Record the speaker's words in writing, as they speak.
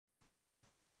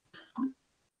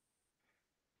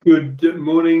Good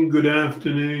morning, good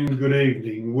afternoon, good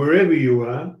evening, wherever you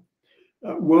are.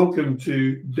 Welcome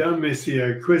to Dumb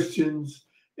SEO Questions,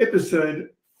 episode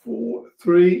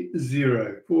 430.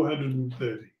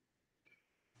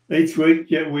 Each week,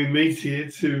 we meet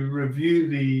here to review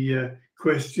the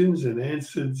questions and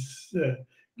answers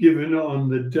given on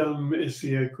the Dumb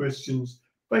SEO Questions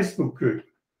Facebook group.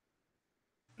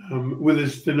 With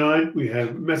us tonight, we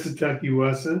have Masataki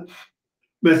Wasa.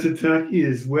 Masataki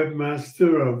is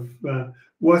webmaster of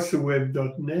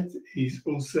wasaweb.net. He's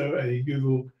also a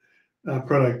Google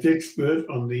product expert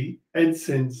on the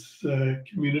AdSense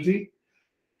community.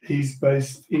 He's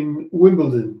based in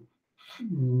Wimbledon,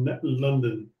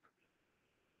 London.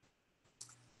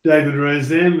 David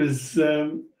Rozam is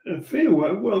a fair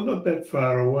way, well, not that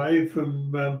far away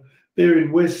from there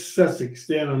in West Sussex,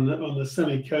 down on the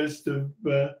sunny coast of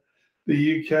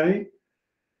the UK.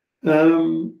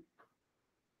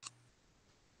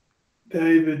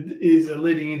 David is a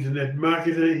leading internet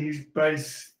marketer. He's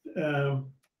based, you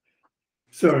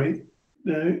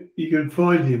can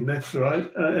find him, that's right,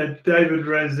 at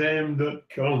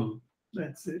davidrazam.com.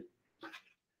 That's it.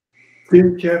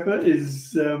 Tim Capper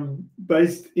is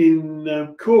based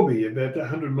in Corby, about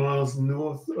 100 miles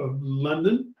north of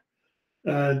London.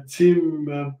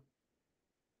 Tim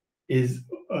is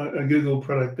a Google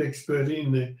product expert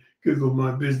in the Google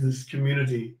My Business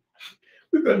community.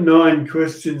 We've got 9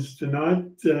 questions tonight.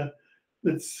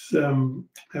 Let's have a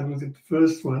look at the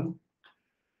first one.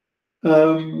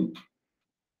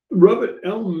 Robert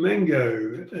L.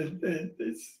 Mango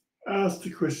it's asked a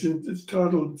question. It's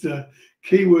titled,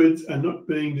 Keywords are not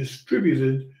being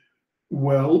distributed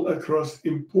well across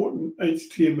important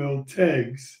HTML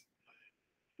tags.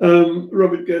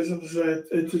 Robert goes on to say,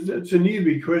 it's a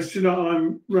newbie question.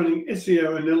 I'm running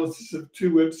SEO analysis of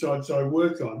 2 websites I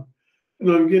work on, and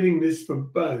I'm getting this for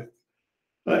both.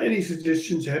 Any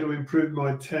suggestions how to improve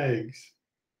my tags?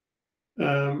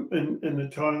 And the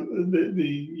time,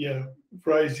 the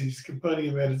phrase he's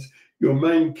complaining about is your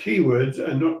main keywords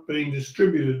are not being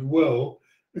distributed well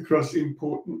across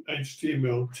important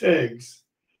HTML tags.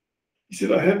 He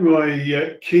said, I have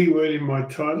my keyword in my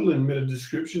title and meta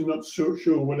description, not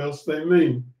sure what else they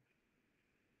mean.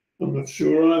 I'm not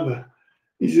sure either.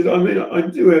 He said, I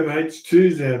do have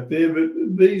H2s out there, but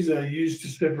these are used to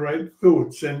separate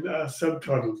thoughts and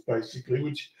subtitles, basically,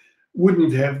 which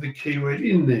wouldn't have the keyword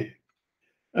in there.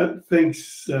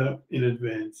 Thanks in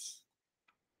advance.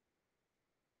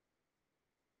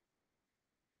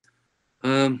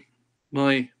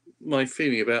 My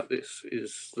feeling about this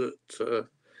is that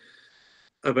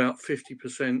about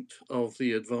 50% of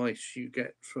the advice you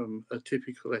get from a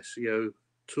typical SEO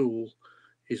tool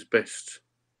is best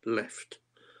left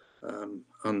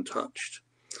untouched,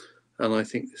 and I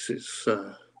think this is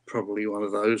probably one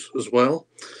of those as well.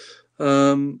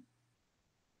 I'm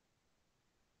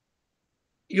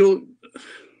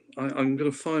going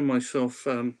to find myself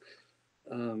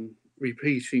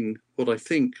repeating what I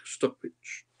think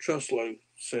Stockbridge Truslow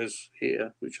says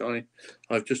here, which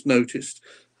I've just noticed.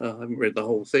 I haven't read the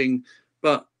whole thing,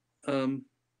 but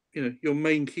your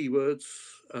main keywords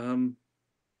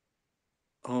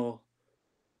are,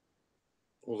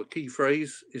 or the key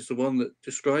phrase is the one that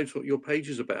describes what your page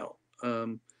is about.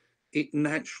 It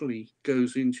naturally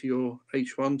goes into your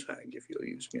H1 tag if you're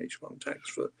using H1 tags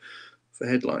for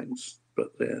headlines,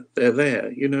 but they're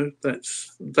there.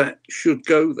 That should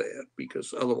go there,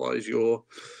 because otherwise your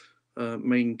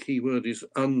main keyword is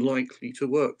unlikely to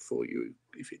work for you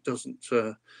if it doesn't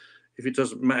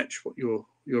match what you're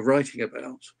writing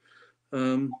about.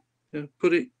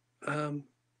 Put it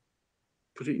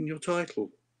in your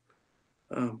title.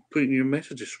 Put it in your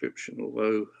meta description,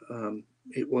 although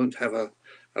it won't have a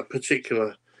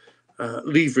particular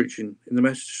leverage in the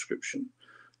meta description.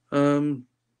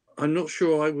 I'm not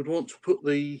sure I would want to put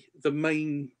the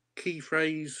main key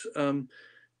phrase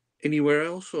anywhere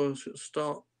else, or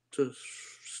start to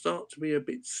be a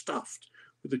bit stuffed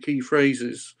with the key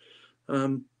phrases.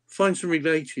 Find some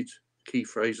related key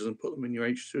phrases and put them in your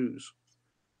H2s.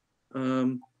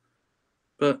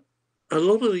 But a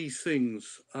lot of these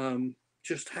things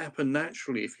just happen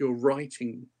naturally if you're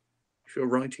writing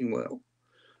well.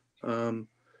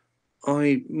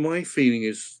 My feeling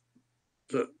is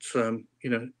that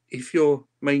if your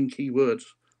main keywords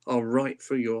are right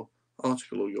for your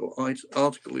article, or your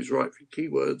article is right for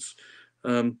keywords,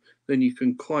 then you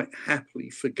can quite happily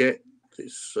forget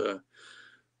this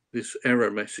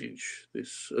error message,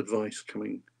 this advice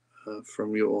coming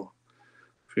from your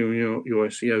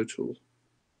SEO tool.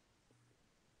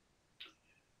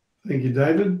 Thank you,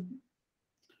 David.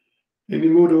 Any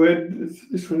more to add to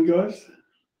this one, guys?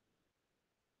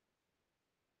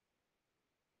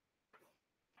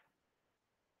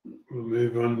 we'll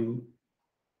move on.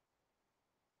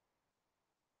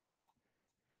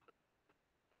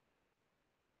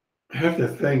 I have to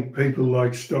thank people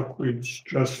like Stockbridge,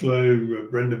 Truslow,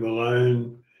 Brenda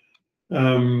Malone,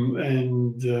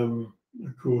 and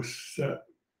of course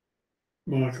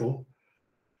Michael.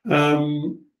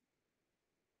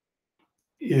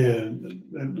 Yeah,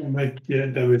 that will make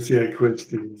SEO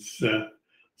Questions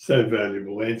so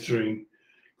valuable, answering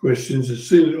questions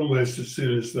almost as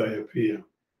soon as they appear.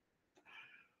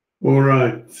 All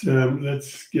right,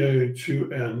 let's go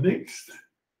to our next.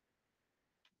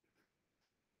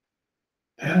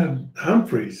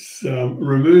 Humphreys,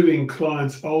 removing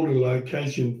clients' older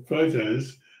location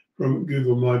photos from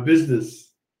Google My Business.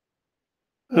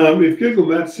 If Google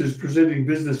Maps is presenting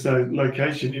business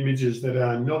location images that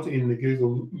are not in the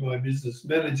Google My Business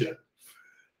Manager,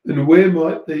 then where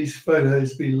might these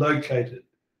photos be located?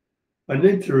 I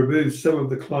need to remove some of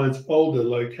the client's older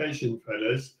location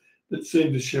photos that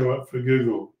seem to show up for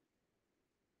Google.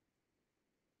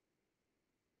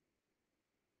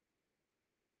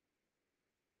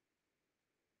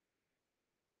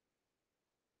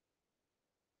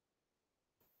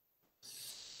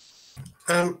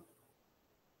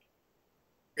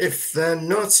 If they're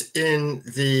not in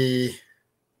the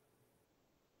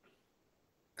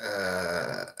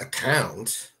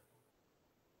account,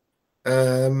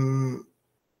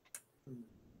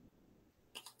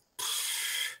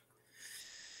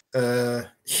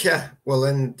 yeah, well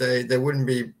then they wouldn't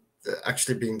be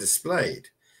actually being displayed.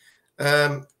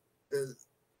 What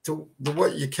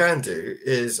you can do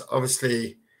is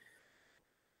obviously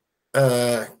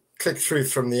click through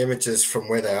from the images from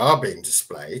where they are being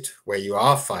displayed, where you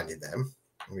are finding them,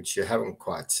 which you haven't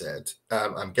quite said.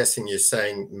 I'm guessing you're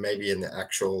saying maybe in the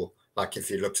actual, like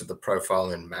if you looked at the profile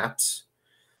in Maps.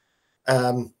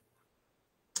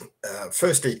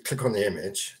 Firstly, click on the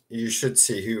image. You should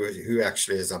see who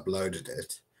actually has uploaded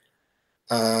it.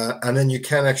 And then you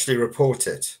can actually report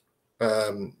it.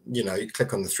 You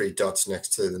click on the 3 dots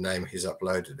next to the name who's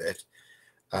uploaded it,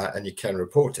 and you can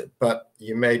report it. But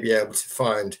you may be able to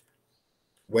find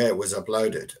where it was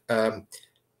uploaded.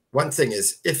 One thing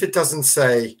is, if it doesn't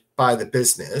say by the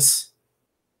business,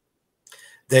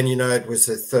 then you know it was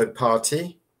a third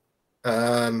party.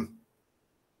 That's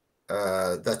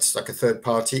like a third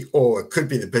party, or it could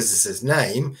be the business's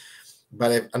name.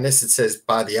 But unless it says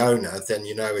by the owner, then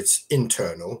you know it's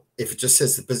internal. If it just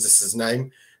says the business's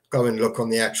name, go and look on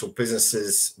the actual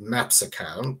business's Maps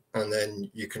account, and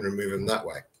then you can remove them that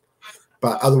way.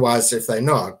 But otherwise, if they're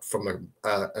not from an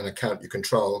account you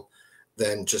control,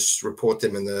 then just report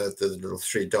them in the little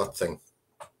 3 dot thing.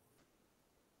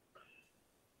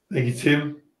 Thank you,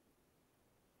 Tim.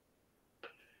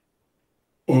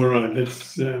 All right,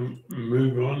 let's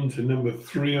move on to number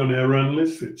 3 on our run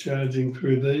list. We're charging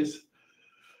through these.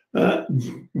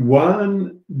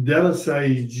 Juan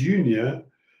Delasay Jr.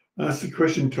 asked a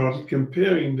question titled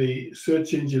comparing the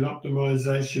search engine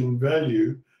optimization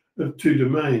value of 2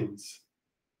 domains.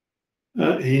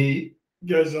 He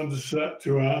goes on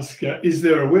to ask, is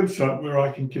there a website where I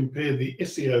can compare the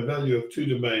SEO value of 2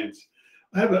 domains?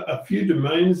 I have a few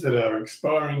domains that are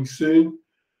expiring soon,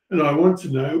 and I want to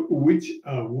know which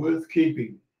are worth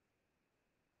keeping.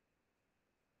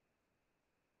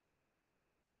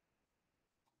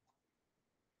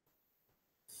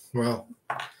 Well,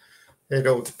 it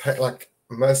all depends. Like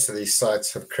most of these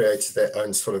sites have created their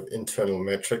own sort of internal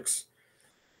metrics.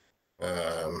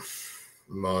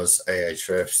 Moz,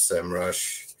 Ahrefs,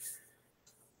 SEMrush,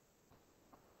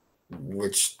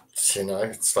 which,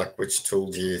 it's like, which tool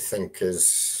do you think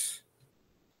is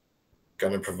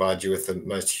going to provide you with the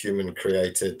most human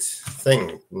created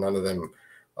thing? None of them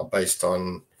are based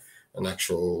on an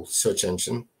actual search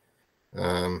engine.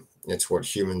 It's what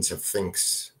humans have think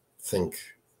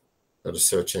that a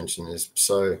search engine is.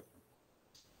 So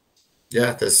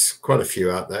yeah, there's quite a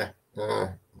few out there.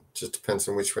 Just depends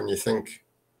on which one you think.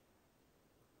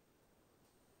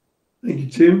 Thank you,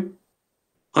 Tim.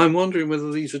 I'm wondering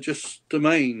whether these are just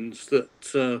domains that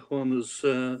Juan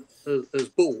has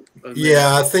bought.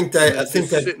 Yeah, I think they're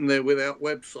sitting there without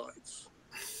websites.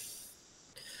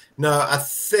 No, I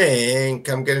think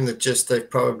I'm getting the gist. They've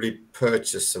probably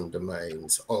purchased some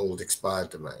domains, old expired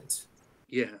domains.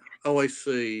 Yeah. Oh, I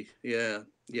see. Yeah.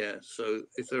 So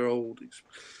if they're old,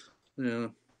 yeah.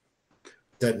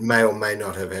 That may or may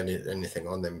not have anything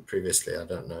on them previously. I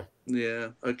don't know. Yeah.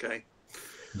 Okay.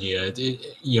 Yeah,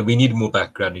 we need more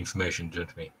background information,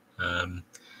 don't we?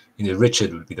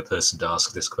 Richard would be the person to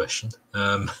ask this question.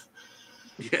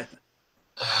 Yeah.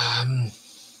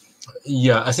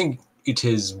 Yeah, I think it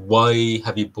is why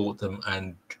have you bought them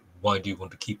and why do you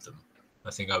want to keep them?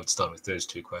 I think I would start with those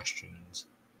 2 questions.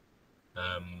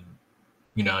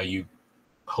 You know, are you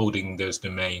holding those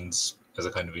domains as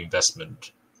a kind of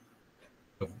investment,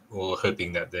 or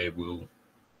hoping that they will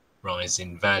rise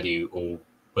in value, or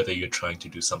whether you're trying to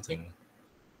do something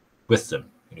with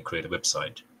them, you know, create a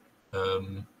website?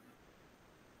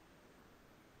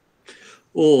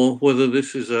 Or whether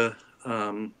this is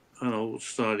an old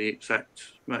style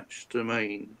exact match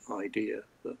domain idea,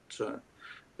 that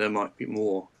there might be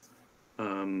more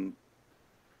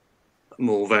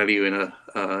value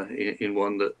in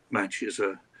one that matches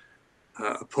a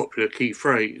popular key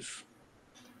phrase.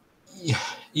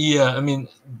 Yeah. I mean,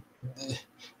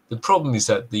 the problem is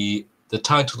that the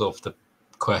title of the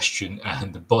question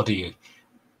and the body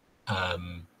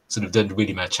sort of don't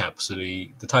really match up. So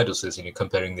the title says, you know,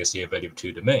 comparing the SEO value of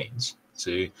two domains.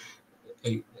 So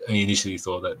I initially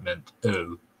thought that meant,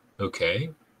 oh, okay,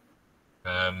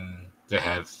 they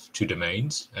have two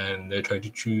domains and they're trying to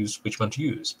choose which one to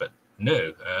use. But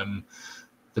no,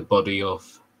 the body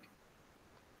of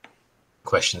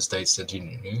question states that, you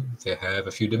know, they have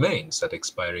a few domains that are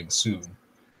expiring soon,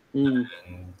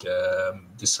 and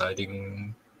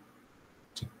deciding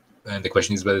to, and the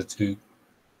question is whether to,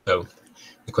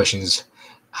 the question is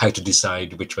how to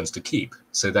decide which ones to keep.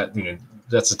 So that, you know,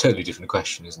 that's a totally different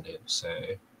question, isn't it? So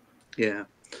yeah,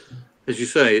 as you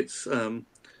say, it's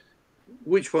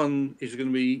which one is going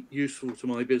to be useful to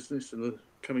my business in the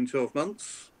coming 12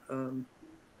 months?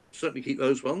 Certainly keep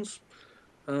those ones.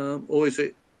 Or is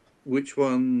it which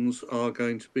ones are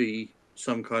going to be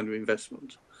some kind of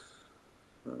investment?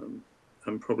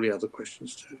 And probably other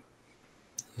questions too.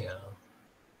 yeah.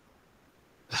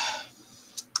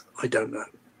 I don't know.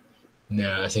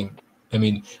 No, I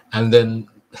mean, and then,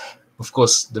 of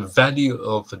course, the value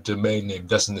of a domain name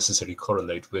doesn't necessarily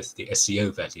correlate with the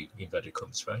SEO value, inverted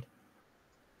commas, right?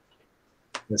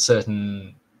 There's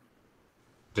certain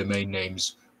domain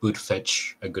names would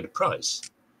fetch a good price.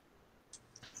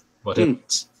 Whatever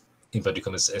its inverted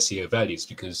commas SEO values,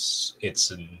 because it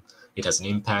has an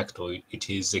impact, or it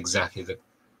is exactly the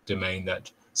domain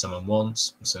that someone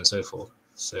wants, and so on and so forth.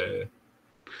 So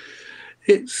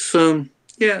it's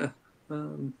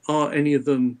are any of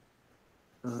them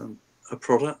a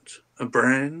product, a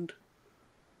brand,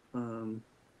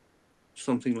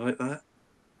 something like that?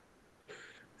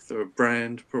 If they're a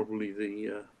brand, probably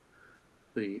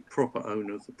the proper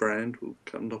owner of the brand will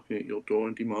come knocking at your door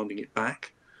and demanding it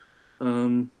back.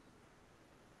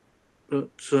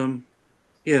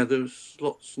 Yeah, there's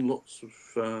lots and lots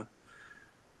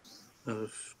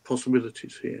of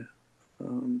possibilities here.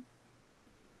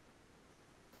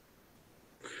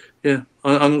 Yeah,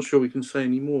 I'm not sure we can say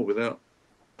any more without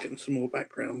getting some more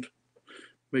background.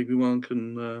 Maybe one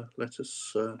can let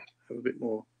us have a bit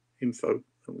more info,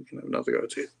 and we can have another go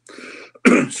at it.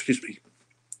 Excuse me.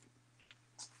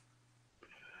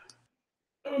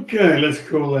 Okay, let's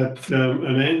call that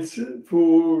an answer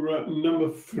for number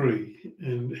 3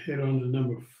 and head on to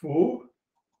number 4.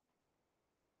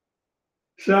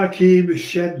 Saqib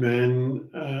Shadman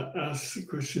asks a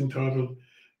question titled,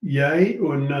 yay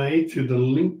or nay to the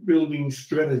link building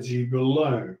strategy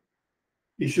below?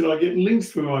 He said, I get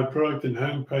links for my product and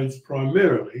homepage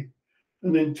primarily,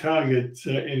 and then target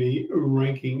any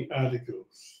ranking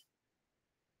articles.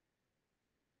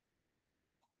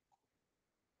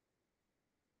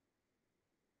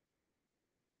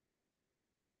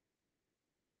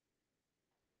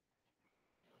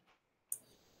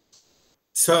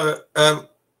 So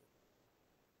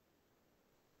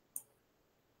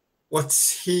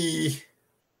what's he?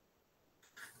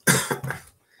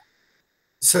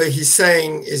 So he's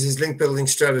saying, is his link building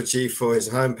strategy for his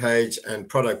homepage and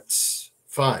products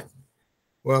fine?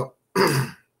 Well,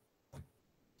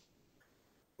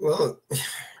 well,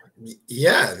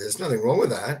 yeah, there's nothing wrong with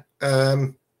that.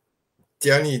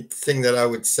 The only thing that I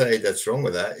would say that's wrong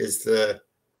with that is the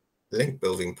link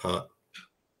building part.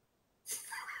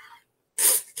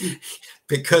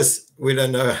 Because we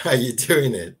don't know how you're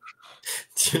doing it.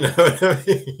 Do you know what I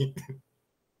mean?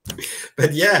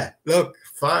 But yeah, look,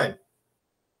 fine.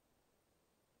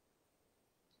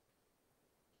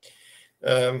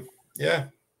 Yeah,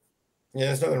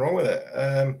 there's nothing wrong with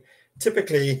it.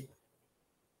 Typically,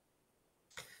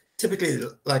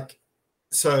 like,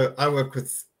 so I work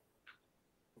with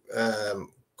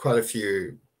quite a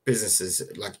few businesses,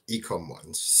 like e-com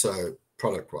ones, so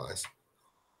product-wise,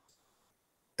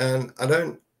 and I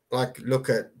don't like look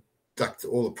at like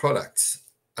all the products.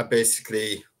 I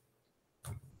basically,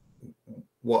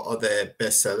 what are their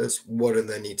best sellers? What do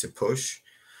they need to push?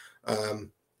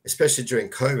 Especially during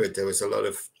COVID, there was a lot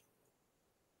of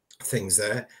things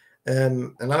there.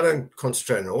 And I don't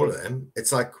concentrate on all of them.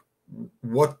 It's like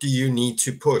what do you need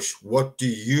to push? What do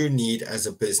you need as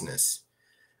a business?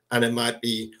 And it might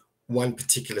be one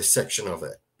particular section of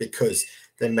it, because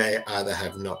they may either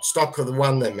have not stock of the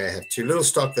one, they may have too little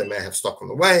stock, they may have stock on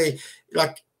the way.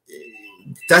 Like,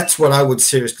 that's what I would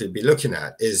seriously be looking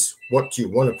at, is what do you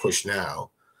want to push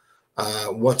now?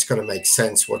 What's going to make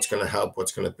sense? What's going to help?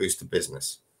 What's going to boost the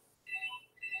business?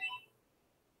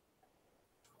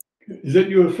 Is that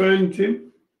your phone,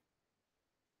 Tim?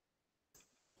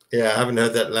 Yeah, I haven't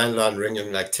heard that landline ring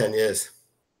in like 10 years.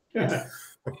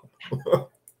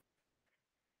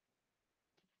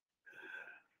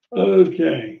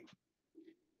 Okay.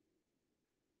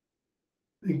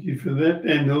 Thank you for that.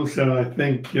 And also, I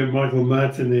thank Michael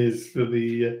Martinez for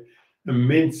the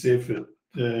immense effort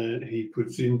he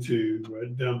puts into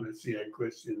dumb SEO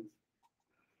questions.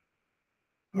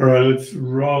 All right, let's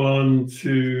roll on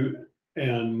to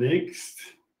our next.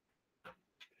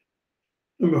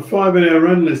 Number 5 on our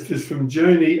run list is from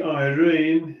Joni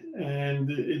Irene, and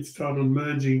it's titled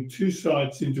Merging Two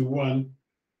Sites into One.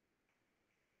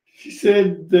 She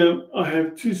said, I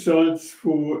have 2 sites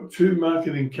for 2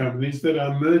 marketing companies that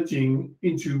are merging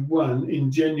into one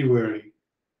in January.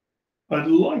 I'd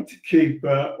like to keep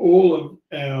all of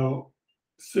our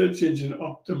search engine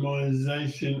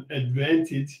optimization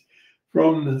advantage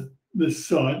from the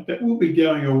site that will be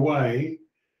going away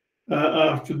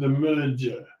after the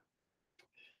merger.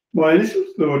 My initial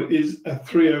thought is a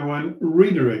 301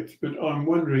 redirect, but I'm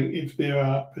wondering if there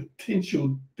are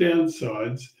potential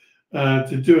downsides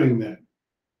to doing that.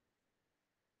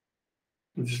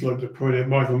 I'd just like to point out,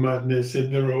 Michael Martinez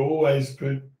said there are always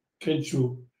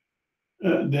potential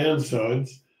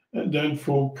downsides. Don't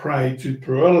fall prey to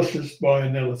paralysis by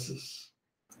analysis.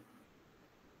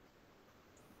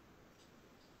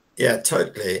 Yeah,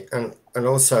 totally. And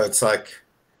also, it's like,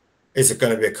 is it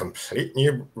going to be a complete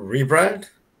new rebrand?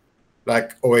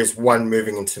 Like, or is one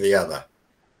moving into the other?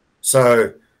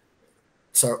 So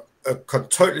a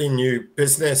totally new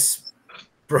business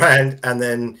brand, and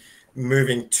then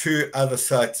moving 2 other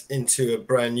sites into a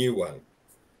brand new one.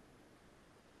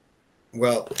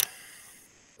 Well,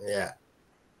 yeah.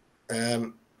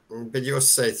 But you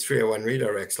also say 301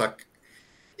 redirects. Like,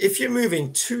 if you're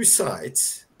moving 2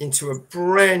 sites into a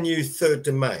brand new 3rd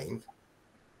domain,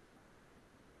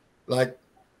 like,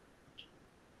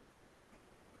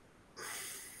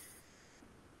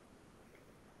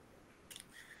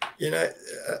 you know,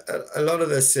 a lot of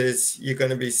this is you're going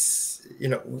to be, you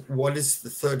know, what is the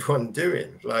 3rd one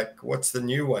doing? Like, what's the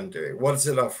new one doing? What is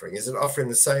it offering? Is it offering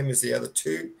the same as the other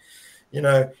 2? You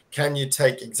know, can you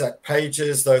take exact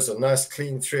pages? Those are nice,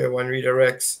 clean 301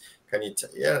 redirects. Can you,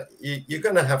 yeah, you're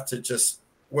going to have to just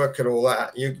work it all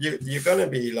out. You're going to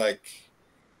be like,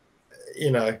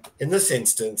 you know, in this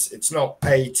instance, it's not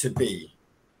A to B.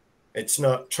 It's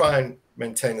not try and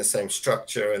maintain the same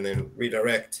structure and then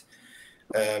redirect.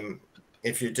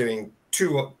 If you're doing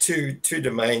two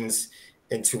domains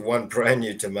into one brand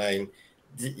new domain,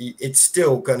 it's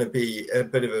still going to be a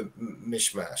bit of a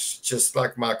mishmash. Just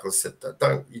like Michael said,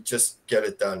 don't you just get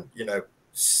it done? You know,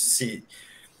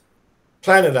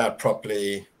 plan it out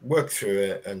properly, work through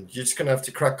it, and you're just going to have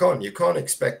to crack on. You can't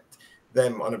expect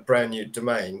them on a brand new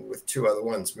domain with 2 other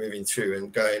ones moving through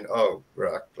and going, oh,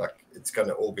 right, like it's going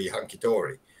to all be hunky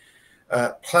dory.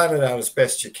 Plan it out as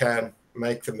best you can.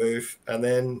 Make the move, and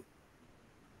then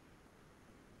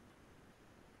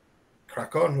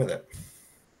crack on with it.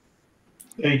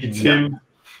 Thank you, Tim.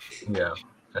 Yeah,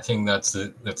 I think that's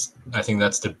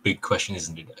the big question,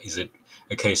 isn't it? Is it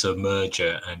a case of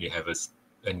merger and you have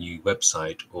a new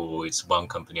website, or it's one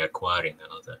company acquiring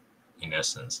another, in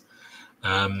essence?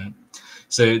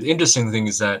 So the interesting thing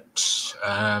is that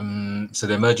so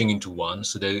they're merging into one.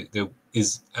 So there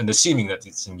is, and assuming that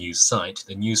it's a new site,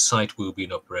 the new site will be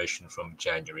in operation from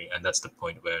January, and that's the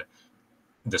point where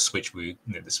the switch will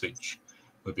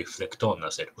be flicked on,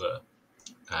 as it were.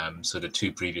 So the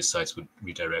 2 previous sites would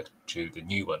redirect to the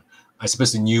new one. I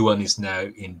suppose the new one is now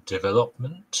in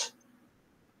development,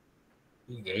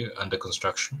 under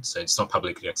construction, so it's not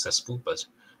publicly accessible, but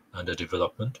under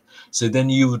development. So then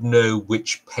you would know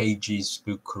which pages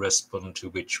will correspond to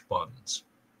which ones.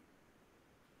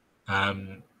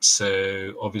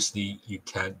 So obviously you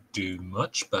can't do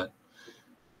much, but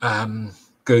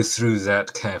go through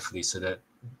that carefully so that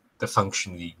the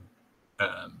functionally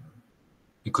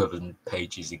equivalent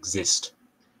pages exist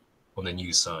on the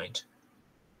new site,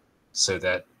 so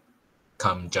that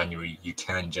come January you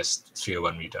can just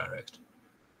 301 redirect.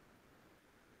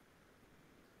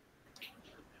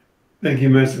 Thank you,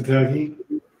 Masataki.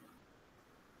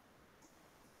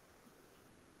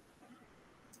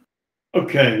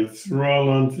 Okay, let's roll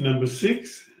on to number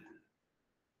 6.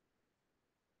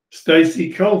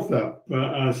 Stacey Colthup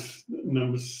asked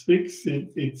number 6.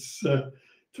 It's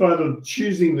titled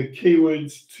 "Choosing the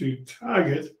Keywords to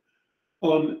Target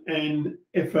on an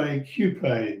FAQ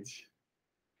Page."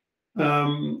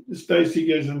 Stacey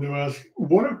goes on to ask,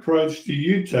 what approach do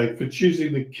you take for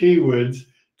choosing the keywords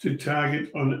to target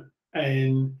on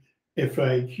an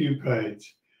FAQ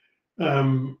page?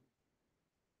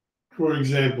 For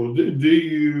example, do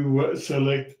you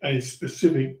select a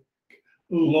specific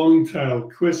long tail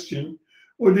question,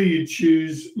 or do you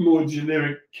choose more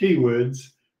generic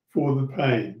keywords for the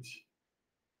page?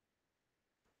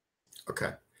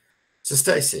 Okay. So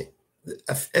Stacey,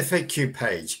 a FAQ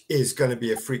page is going to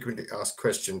be a frequently asked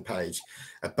question page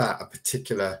about a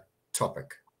particular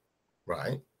topic,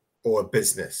 right? Or a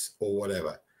business or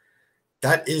whatever.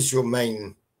 That is your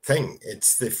main thing.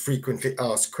 It's the frequently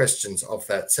asked questions of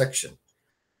that section.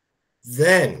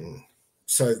 Then,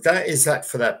 so that is that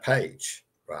for that page,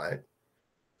 right?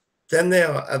 Then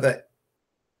there are other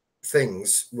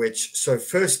things which, so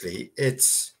firstly,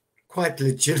 it's quite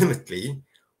legitimately,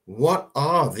 what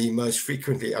are the most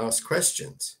frequently asked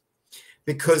questions?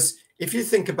 Because if you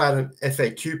think about an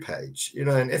FAQ page, you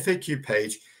know, an FAQ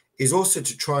page is also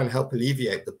to try and help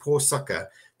alleviate the poor sucker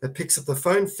that picks up the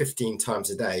phone 15 times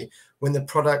a day when the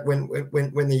product, when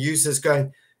the user's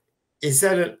going, is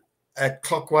that a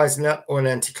clockwise nut or an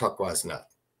anti-clockwise nut,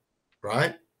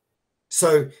 right?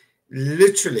 So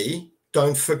literally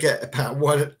don't forget about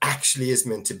what it actually is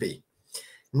meant to be.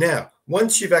 Now,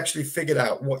 once you've actually figured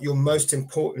out what your most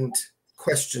important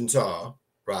questions are,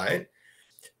 right,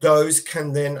 those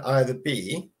can then either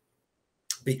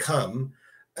become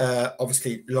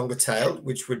obviously longer tailed,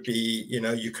 which would be, you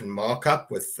know, you can mark up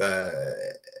with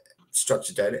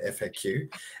structured data FAQ.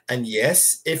 And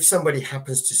yes, if somebody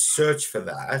happens to search for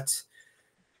that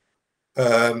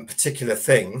particular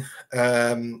thing,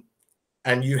 and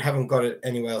you haven't got it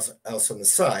anywhere else on the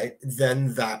site,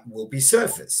 then that will be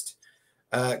surfaced.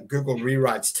 Google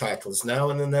rewrites titles now,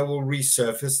 and then they will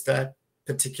resurface that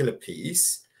particular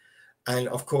piece. And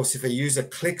of course, if a user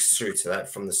clicks through to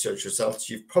that from the search results,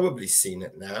 you've probably seen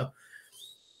it now,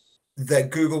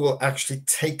 that Google will actually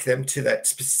take them to that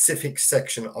specific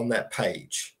section on that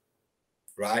page,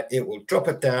 right? It will drop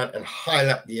it down and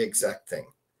highlight the exact thing.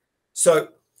 So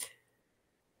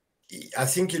I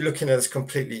think you're looking at this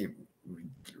completely,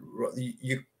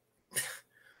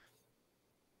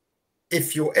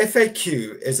 if your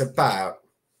FAQ is about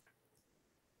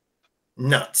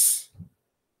nuts,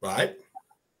 right?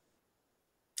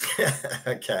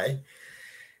 Okay.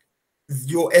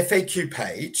 Your FAQ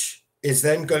page is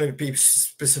then going to be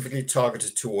specifically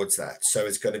targeted towards that. So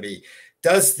it's going to be,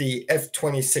 does the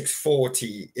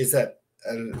F2640, is that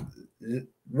a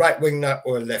right wing nut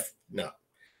or a left nut?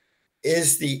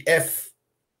 Is the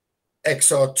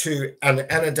FXR2 an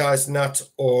anodized nut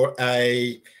or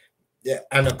a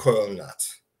anechoic nut?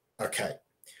 Okay.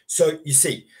 So you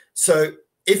see, so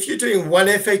if you're doing one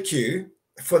FAQ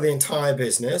for the entire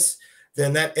business,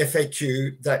 then that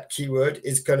FAQ, that keyword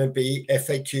is going to be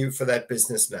FAQ for that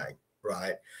business name,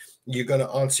 right? You're going to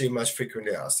answer your most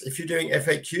frequently asked. If you're doing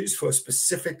FAQs for a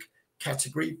specific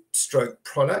category stroke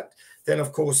product, then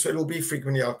of course it'll be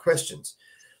frequently asked questions.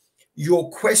 Your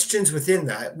questions within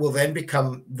that will then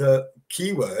become the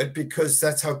keyword, because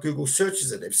that's how Google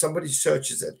searches it. If somebody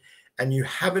searches it and you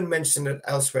haven't mentioned it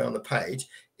elsewhere on the page,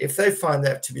 if they find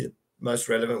that to be the most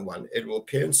relevant one, it will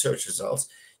appear in search results.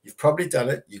 You've probably done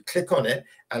it, you click on it,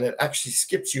 and it actually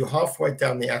skips you halfway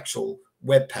down the actual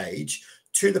web page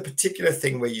to the particular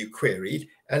thing where you queried,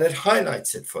 and it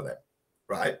highlights it for them,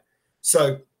 right?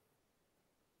 So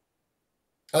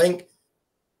I think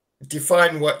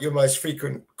define what your most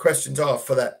frequent questions are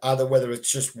for that, either whether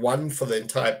it's just one for the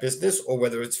entire business or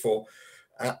whether it's for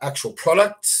actual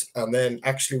products, and then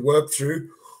actually work through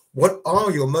what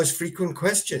are your most frequent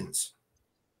questions.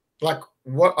 Like,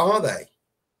 what are they?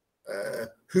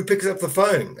 Who picks up the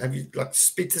phone? Have you like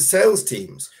speak to sales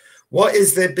teams? What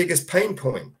is their biggest pain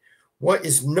point? What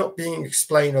is not being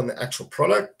explained on the actual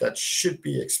product that should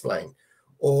be explained?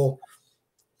 Or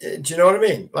do you know what I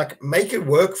mean? Like, make it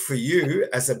work for you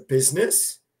as a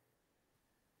business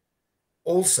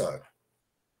also.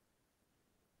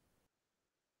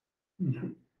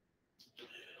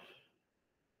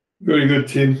 Very good,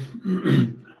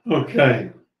 Tim.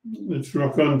 Okay, let's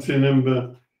rock on to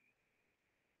number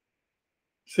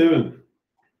 7.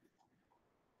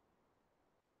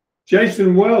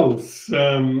 Jason Wells,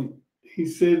 he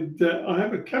said, I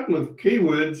have a couple of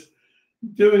keywords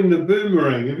doing the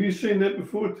boomerang. Have you seen that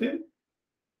before, Tim?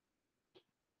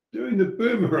 Doing the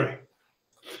boomerang.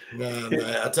 No,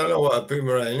 I don't know what a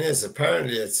boomerang is.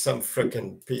 Apparently it's some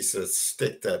freaking piece of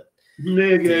stick that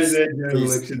There goes these, that journal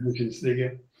these, exhibition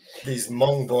sticker. these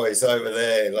Hmong boys over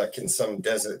there, like in some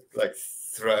desert, like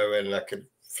throw and like it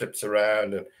flips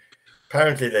around, and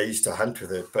apparently they used to hunt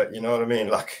with it, but you know what I mean?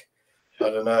 Like, I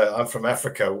don't know. I'm from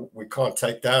Africa. We can't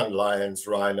take down lions,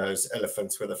 rhinos,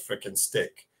 elephants with a freaking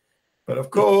stick. But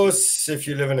of course, if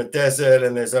you live in a desert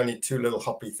and there's only two little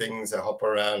hoppy things that hop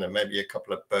around and maybe a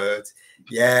couple of birds,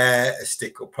 yeah, a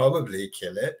stick will probably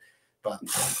kill it. But,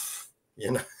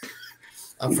 you know,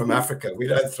 I'm from Africa. We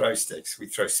don't throw sticks. We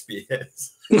throw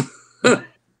spears.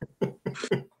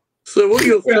 So what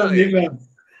you're saying,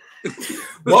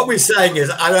 what we're saying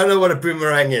is, I don't know what a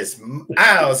boomerang is.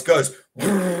 Ours goes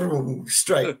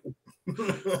straight.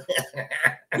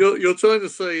 you're trying to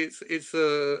say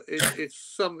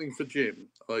it's something for Jim,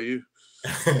 are you?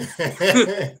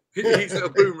 He's a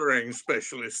boomerang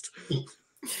specialist.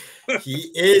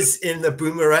 He is in the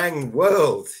boomerang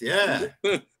world, yeah.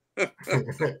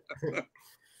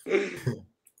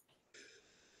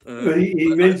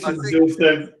 He mentions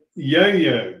also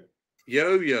yo-yo.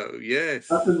 Yo-yo, yes.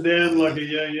 Up and down like a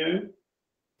yo-yo.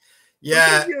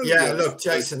 Yeah, yo-yo yeah. Look,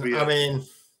 Jason, I mean,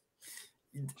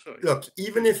 Sorry. look,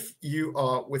 even if you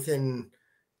are within,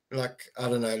 like, I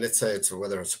don't know, let's say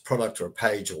whether it's a product or a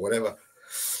page or whatever,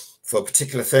 for a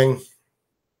particular thing,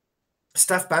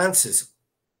 stuff bounces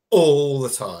all the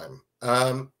time.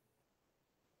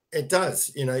 It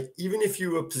does, you know, even if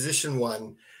you were position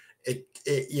one, it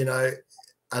you know,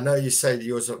 I know you say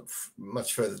yours are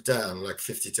much further down, like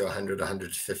 50 to 100,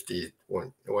 150,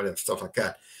 or whatever, stuff like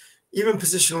that. Even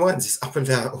position ones is up and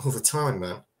down all the time,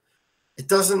 man. It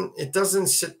doesn't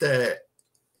sit there.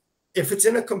 If it's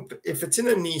in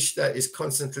a niche that is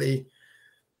constantly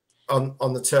on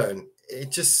the turn,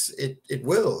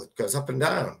 it goes up and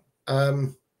down.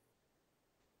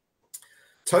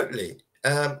 Totally.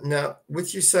 Now,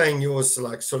 with you saying yours are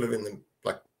like sort of in the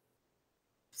like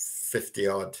 50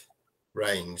 odd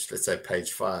range, let's say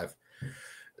page 5,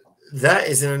 that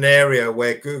is in an area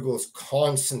where Google's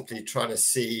constantly trying to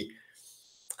see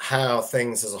how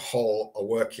things as a whole are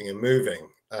working and moving.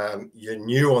 You're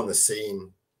new on the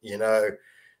scene, you know,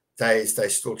 they're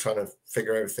still trying to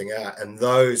figure everything out, and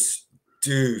those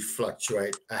do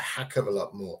fluctuate a heck of a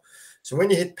lot more. So when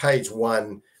you hit page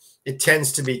 1, it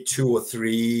tends to be 2 or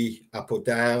 3 up or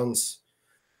downs,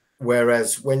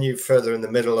 whereas when you're further in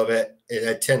the middle of it,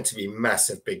 they tend to be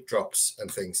massive big drops and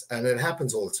things, and it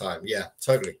happens all the time. Yeah,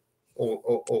 totally.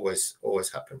 Always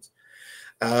happens.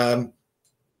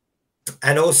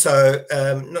 And also,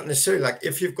 not necessarily, like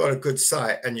if you've got a good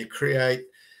site and you create,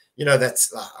 you know,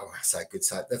 that's, I say good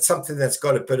site, that's something that's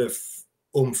got a bit of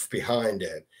oomph behind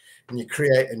it, and you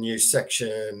create a new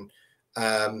section,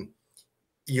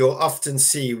 you'll often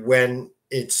see when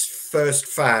it's first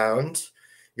found,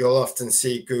 you'll often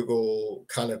see Google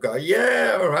kind of go,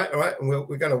 yeah, all right, and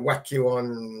we're going to whack you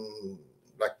on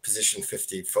like position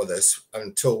 50 for this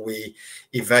until we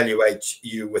evaluate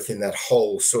you within that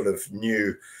whole sort of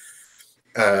new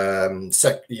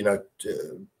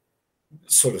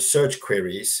sort of search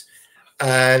queries.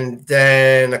 And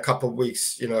then a couple of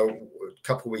weeks, you know, a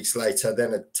couple of weeks later,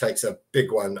 then it takes a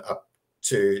big one up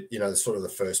to, you know, sort of the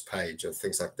first page or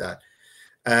things like that.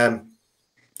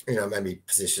 You know, maybe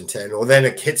position 10, or then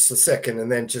it hits the second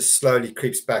and then just slowly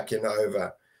creeps back in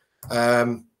over.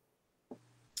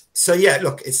 So yeah,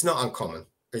 look, it's not uncommon.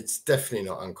 It's definitely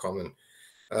not uncommon.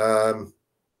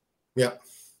 Yeah,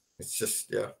 it's just,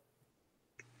 yeah.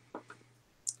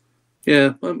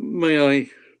 Yeah, may I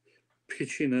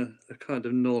pitch in a kind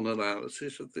of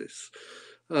non-analysis of this,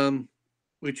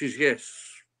 which is, yes,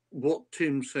 what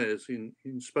Tim says in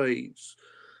spades,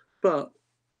 but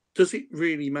does it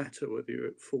really matter whether you're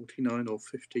at 49 or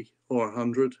 50 or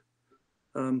 100?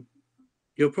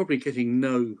 You're probably getting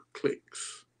no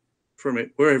clicks from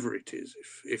it, wherever it is,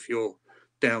 if you're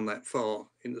down that far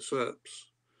in the SERPs.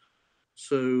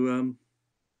 So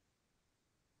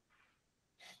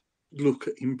look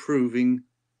at improving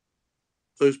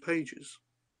those pages,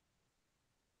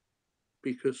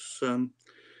 because you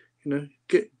know,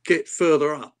 get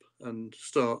further up and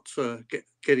start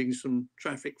getting some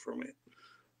traffic from it.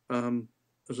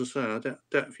 As I say, I doubt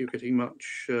if you're getting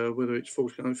much, whether it's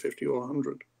 49, 50 or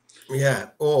 100. Yeah,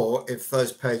 or if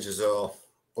those pages are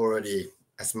already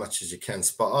as much as you can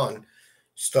spot on,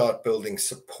 start building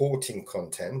supporting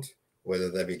content, whether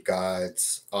they be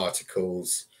guides,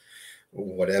 articles,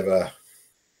 whatever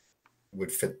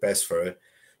would fit best for it,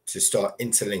 to start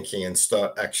interlinking and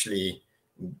start actually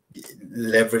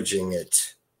leveraging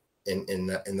it in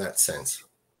that sense.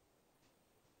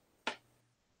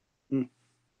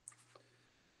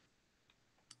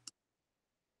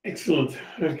 Excellent.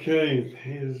 Okay,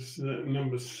 here's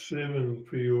number 7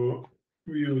 for your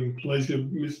viewing pleasure.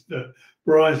 Mr.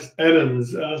 Bryce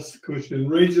Adams asked the question,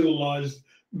 regionalised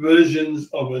versions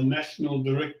of a national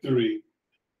directory.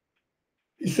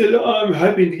 He said, I'm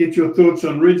hoping to get your thoughts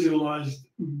on regionalised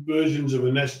versions of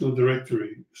a national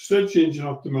directory. Search engine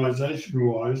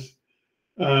optimization wise,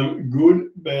 good,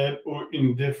 bad, or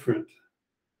indifferent.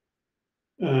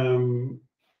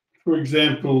 For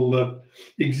example,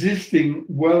 existing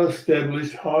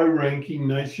well-established high-ranking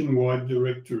nationwide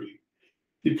directory.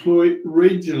 Deploy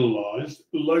regionalised,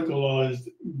 localised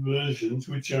versions,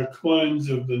 which are clones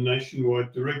of the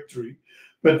nationwide directory,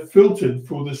 but filtered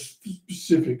for the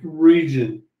specific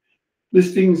region.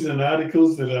 Listings and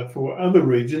articles that are for other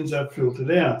regions are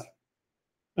filtered out.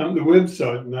 The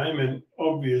website name and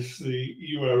obviously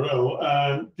URL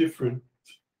are different.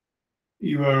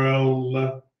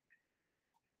 URL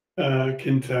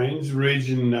contains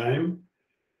region name.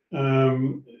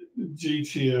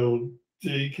 GTLD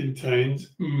contains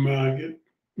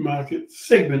market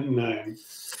segment name.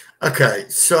 Okay,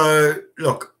 so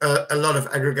look, a lot of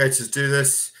aggregators do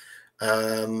this.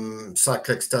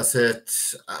 Cyclics does it.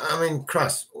 I mean,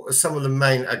 Christ, some of the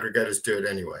main aggregators do it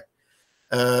anyway.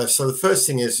 So the first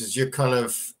thing is you're kind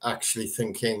of actually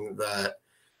thinking that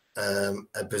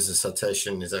a business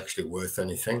citation is actually worth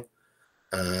anything.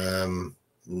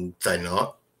 They're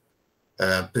not.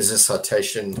 Business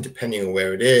citation, depending on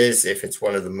where it is, if it's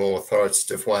one of the more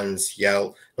authoritative ones,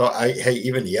 Yale, hey,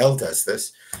 even Yale does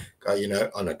this, you know,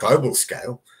 on a global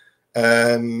scale.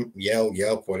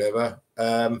 Yelp, whatever.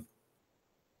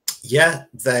 Yeah,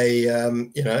 they,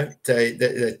 you know,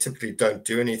 they typically don't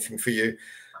do anything for you.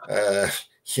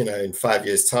 You know, in 5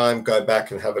 years' time, go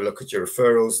back and have a look at your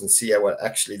referrals and see what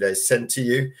actually they sent to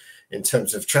you in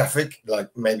terms of traffic, like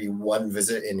maybe one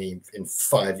visit in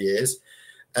 5 years.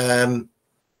 The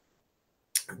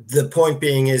point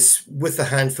being is, with a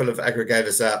handful of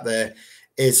aggregators out there,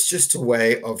 it's just a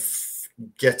way of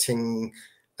getting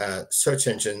search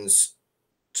engines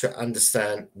to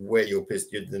understand where your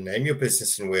business, the name of your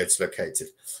business and where it's located.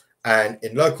 And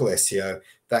in local SEO,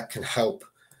 that can help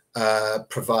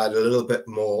provide a little bit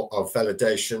more of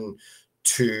validation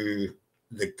to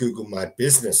the Google My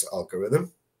Business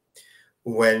algorithm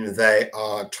when they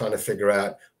are trying to figure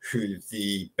out who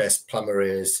the best plumber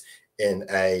is in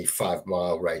a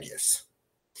 5-mile radius.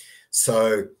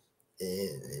 So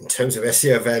in terms of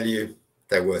SEO value,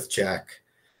 they're worth jack,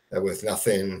 they're worth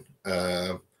nothing.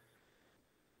 From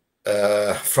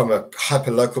a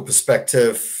hyper-local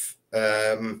perspective,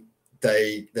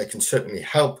 they can certainly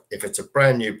help if it's a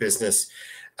brand new business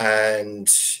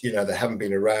and, you know, they haven't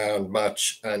been around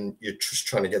much and you're just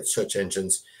trying to get search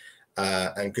engines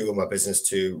and Google My Business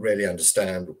to really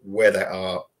understand where they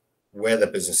are, where the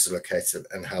business is located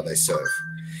and how they serve.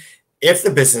 If the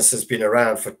business has been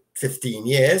around for 15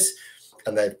 years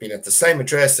and they've been at the same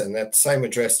address, and that same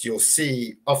address, you'll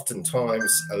see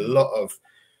oftentimes a lot of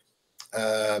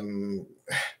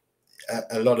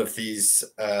these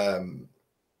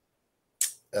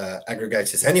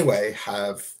aggregators anyway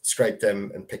have scraped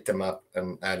them and picked them up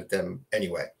and added them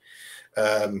anyway.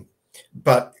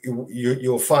 But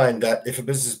you'll find that if a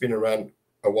business has been around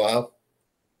a while,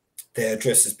 their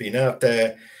address has been out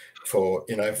there for,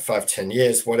 you know, 5-10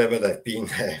 years, whatever, they've been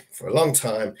there for a long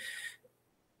time.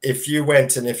 If you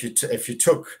went and if you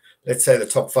took, let's say, the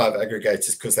top 5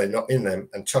 aggregators, because they're not in them,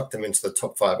 and chucked them into the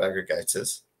top 5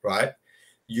 aggregators, right,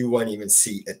 you won't even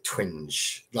see a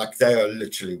twinge. Like, they are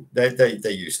literally, they're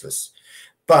useless.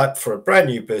 But for a brand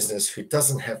new business who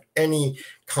doesn't have any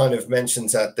kind of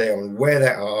mentions out there on where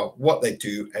they are, what they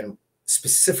do, and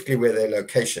specifically where their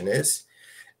location is,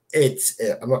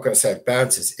 I'm not going to say it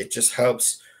bounces, it just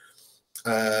helps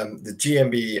the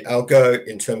GMB algo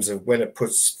in terms of when it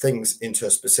puts things into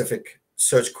a specific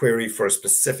search query for a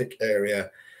specific area,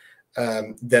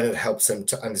 then it helps them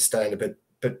to understand a bit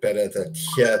better that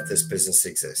here this business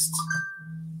exists.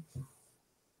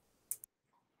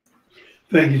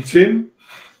 Thank you, Tim.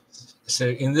 So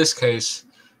in this case,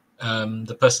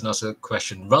 the person asked a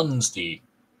question runs the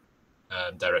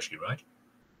directory, right?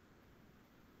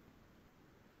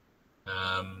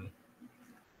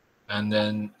 And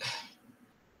then,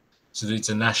 so it's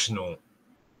a national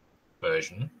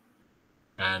version,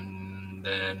 and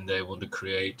then they want to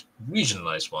create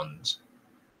regionalized ones.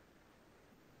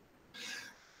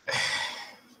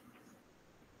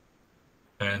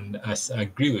 And I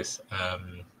agree with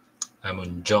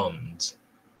Amon Johns.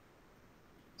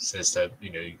 Says that,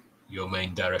 you know, your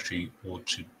main directory ought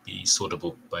to be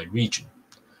sortable by region.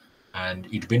 And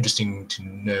it'd be interesting to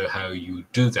know how you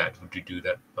do that. Would you do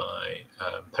that by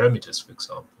parameters, for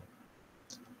example?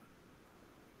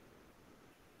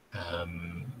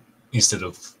 Instead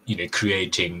of, you know,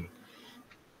 creating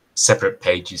separate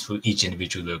pages for each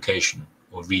individual location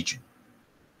or region.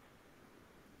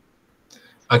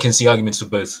 I can see arguments for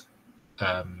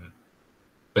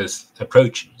both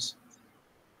approaches,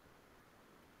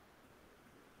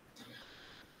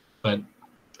 but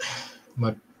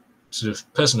my sort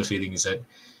of personal feeling is that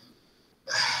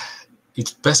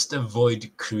it's best to avoid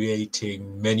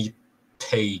creating many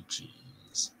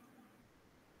pages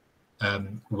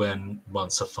when one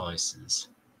suffices.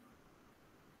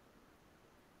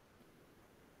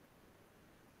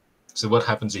 So what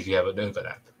happens if you have an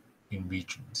overlap in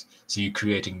regions? So you're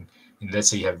creating, let's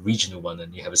say you have a regional one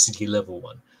and you have a city level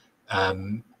one.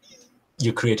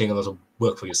 You're creating a lot of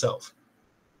work for yourself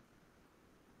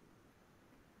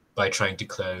by trying to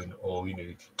clone or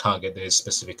target those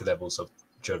specific levels of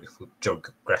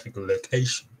geographical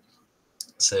location.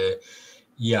 So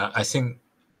yeah, I think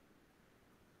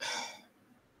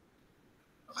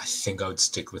I would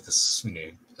stick with this,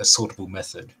 a sortable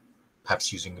method,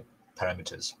 perhaps using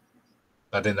parameters.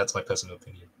 But then that's my personal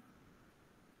opinion,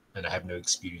 and I have no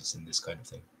experience in this kind of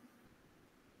thing.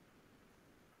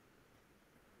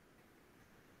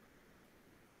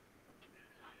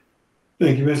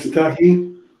 Thank you, Mr. Taki.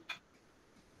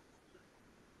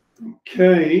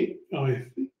 Okay, I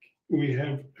think we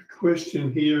have a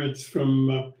question here. It's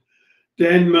from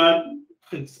Dan Mutt.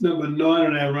 It's number 9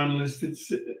 on our run list.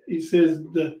 He says,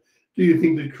 do you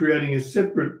think that creating a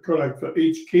separate product for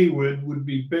each keyword would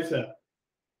be better?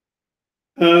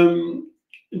 Dan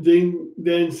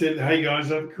said, hey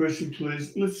guys, I have a question,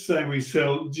 please. Let's say we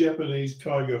sell Japanese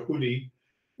tiger hoodie.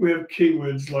 We have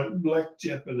keywords like black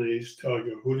Japanese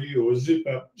tiger hoodie or zip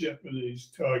up Japanese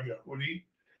tiger hoodie.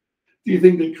 Do you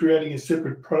think that creating a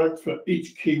separate product for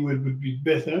each keyword would be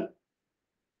better?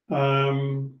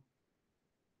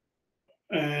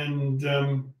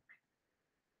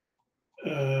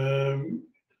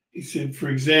 He said, for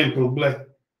example, black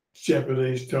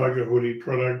Japanese tiger hoodie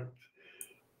product,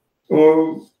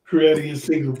 or creating a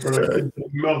single product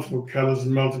with multiple colors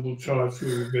and multiple types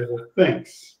would be better.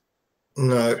 Thanks.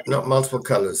 No, not multiple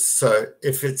colors. So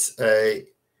if it's a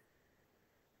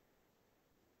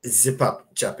zip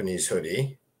up Japanese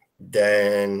hoodie,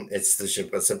 then it's the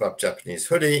zip up Japanese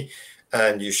hoodie,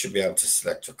 and you should be able to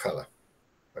select your color.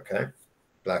 Okay,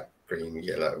 black, green,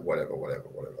 yellow, whatever.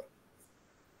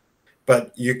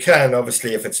 But you can,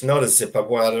 obviously, if it's not a zip up,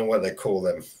 well, I don't know what they call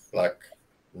them, like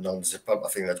non-zip up. I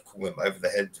think they'd call them over the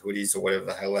head hoodies or whatever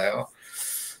the hell they are.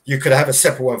 You could have a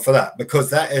separate one for that, because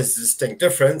that is a distinct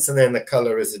difference, and then the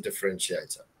color is a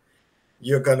differentiator.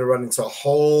 You're going to run into a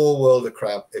whole world of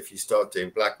crap if you start doing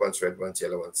black ones, red ones,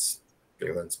 yellow ones,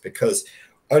 blue ones, because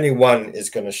only one is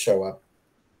going to show up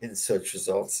in search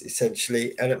results,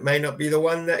 essentially, and it may not be the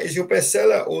one that is your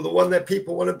bestseller or the one that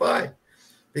people want to buy,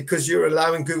 because you're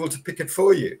allowing Google to pick it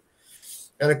for you.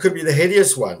 And it could be the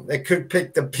hideous one. They could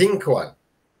pick the pink one,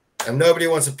 and nobody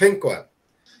wants a pink one,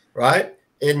 right?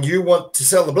 And you want to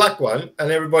sell the black one,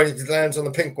 and everybody lands on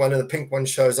the pink one, and the pink one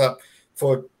shows up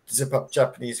for zip up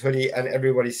Japanese hoodie, and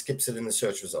everybody skips it in the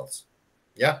search results.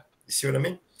 Yeah, you see what I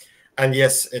mean? And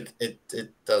yes,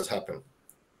 it does happen.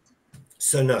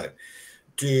 So no,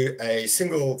 do a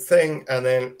single thing and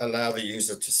then allow the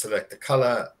user to select the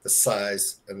color, the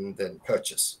size, and then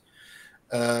purchase.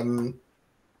 And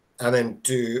then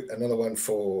do another one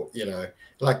for,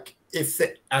 like if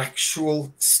the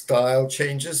actual style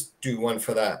changes, do one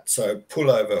for that. So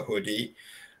pullover hoodie,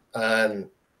 and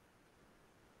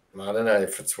I don't know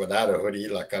if it's without a hoodie,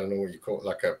 like I don't know what you call it,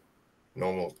 like a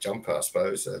normal jumper, I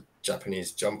suppose, a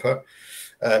Japanese jumper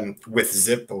with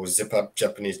zip or zip up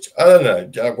Japanese, I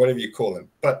don't know, whatever you call them.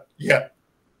 But yeah,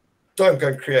 don't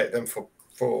go create them for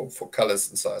colors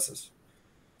and sizes.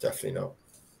 Definitely not.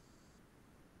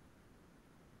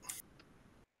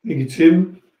 Thank you,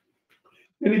 Tim.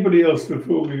 Anybody else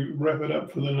before we wrap it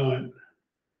up for the night?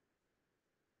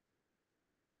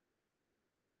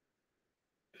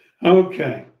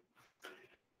 Okay.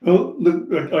 Well,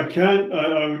 look, I can't.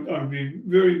 I'd be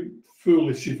very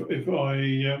foolish if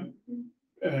I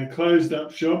closed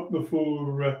up shop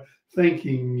before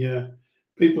thanking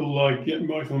people like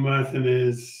Michael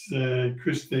Martinez,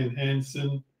 Christine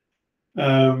Hansen,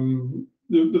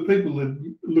 the people that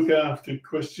look after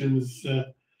questions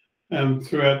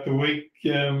throughout the week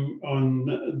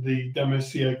on the Dumb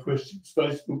SEO Questions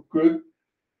Facebook group.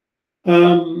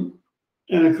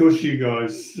 And of course, you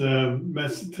guys,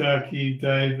 Masataki,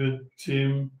 David,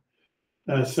 Tim.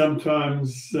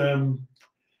 Sometimes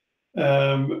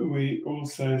we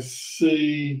also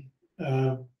see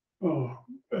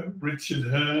Richard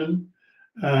Hearn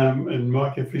and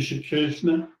Micah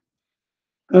Fisher-Kirchner.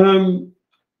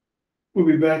 We'll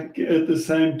be back at the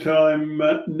same time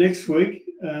next week.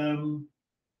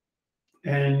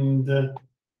 and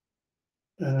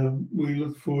we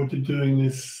look forward to doing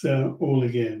this all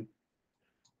again.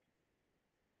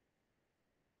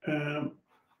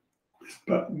 This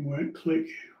button won't click.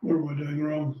 What am I doing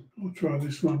wrong? I'll try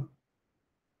this one.